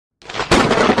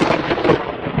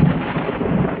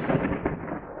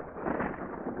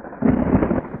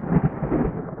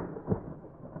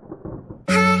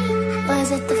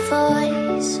Was it the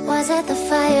voice? Was it the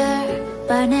fire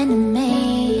burning in me?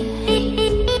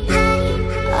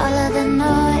 All of the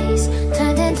noise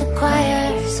turned into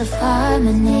choirs of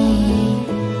harmony.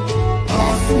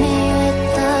 Left me with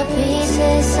the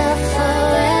pieces of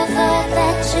forever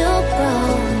that you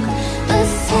broke. But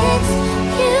since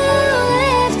you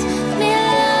left me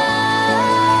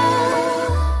alone,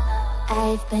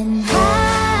 I've been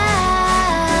high.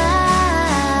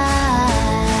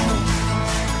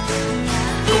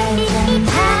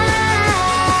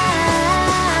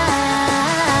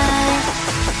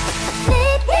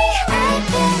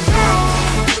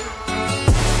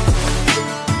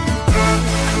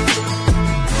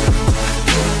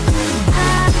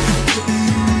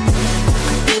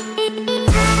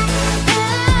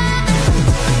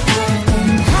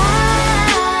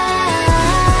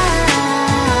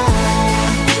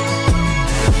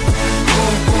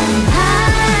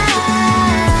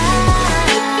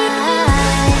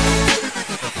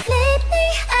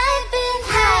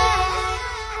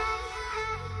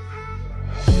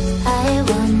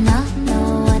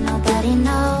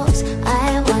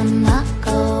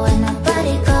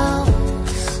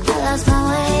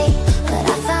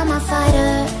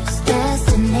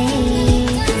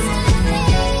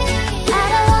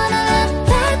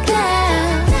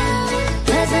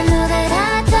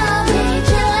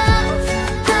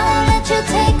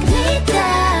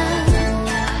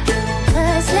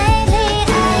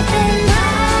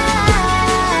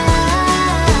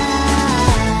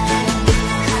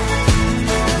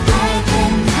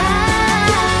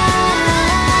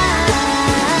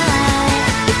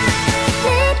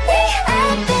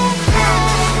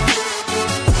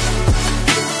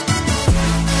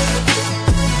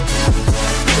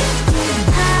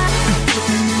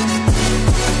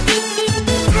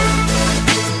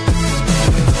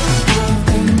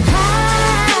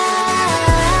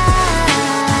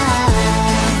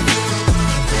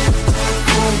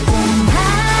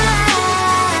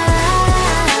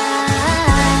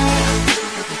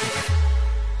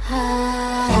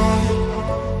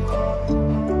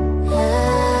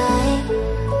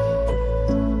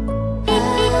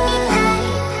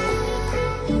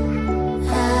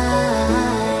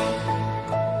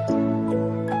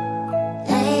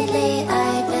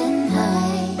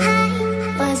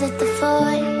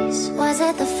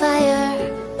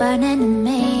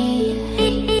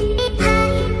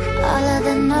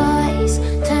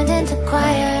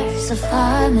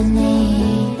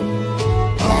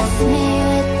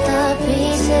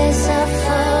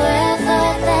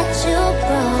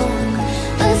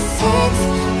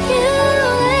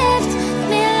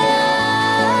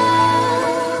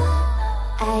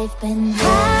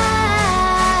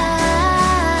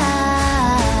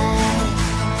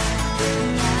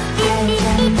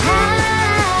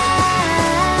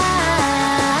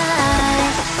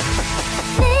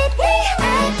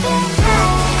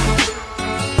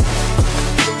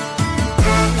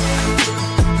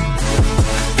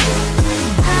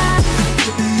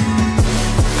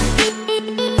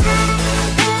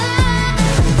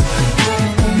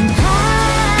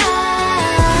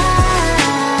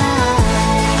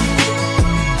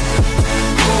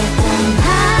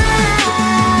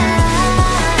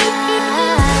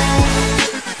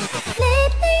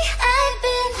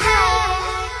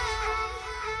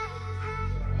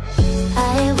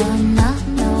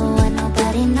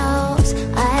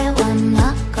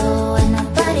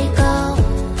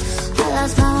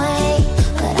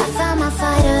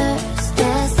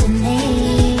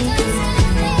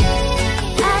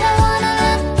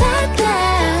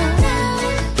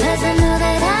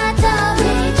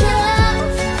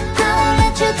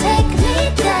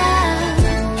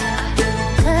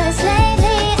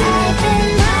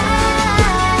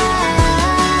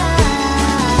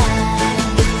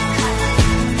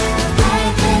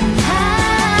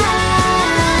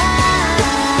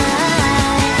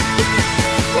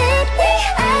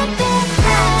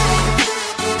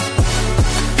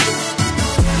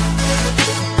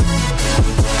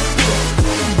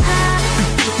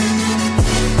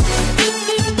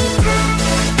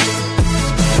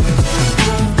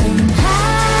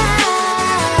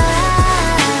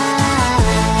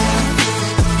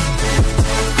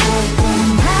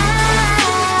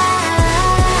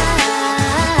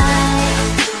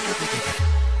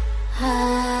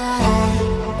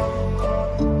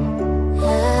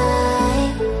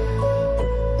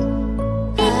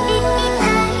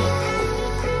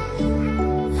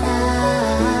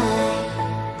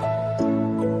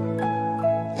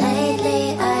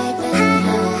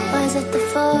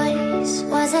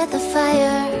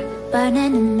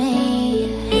 burning in me.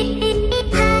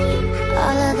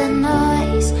 All of the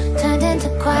noise turned into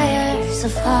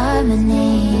choirs of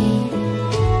harmony.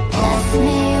 Left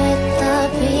me with the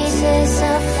pieces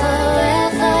of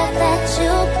forever that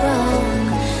you broke.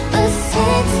 But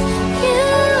since you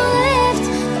left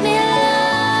me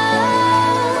alone,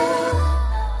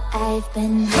 I've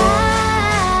been high.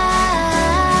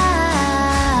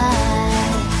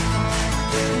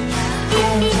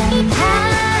 I've been high.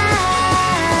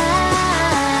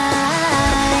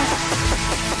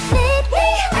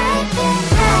 Lately I've been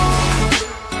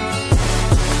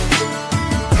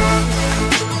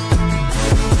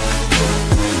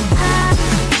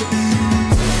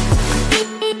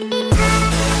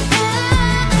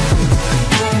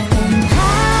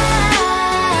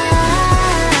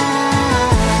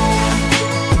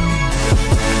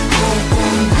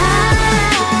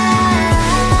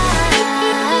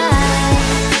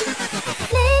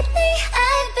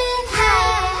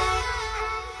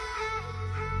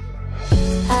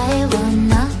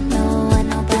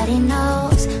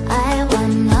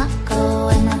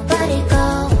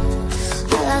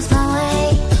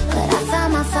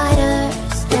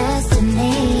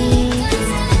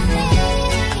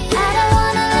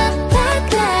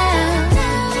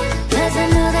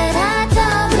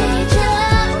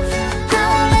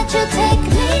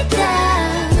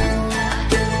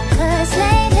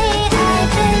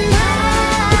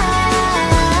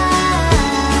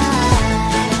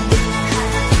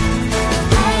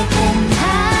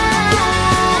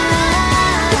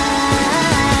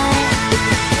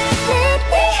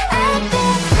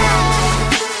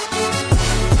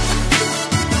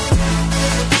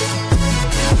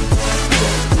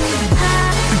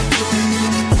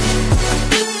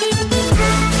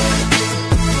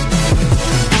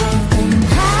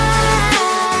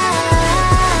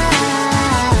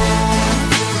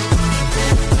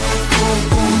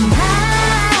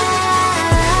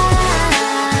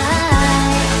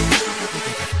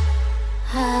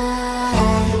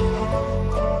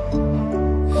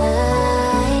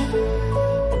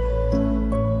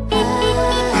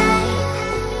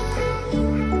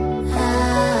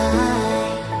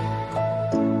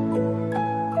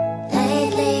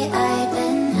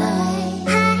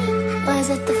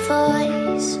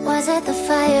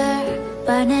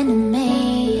burning in me.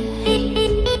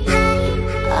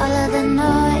 All of the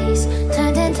noise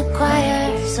turned into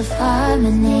choirs of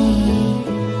harmony.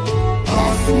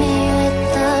 Left me with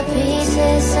the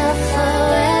pieces of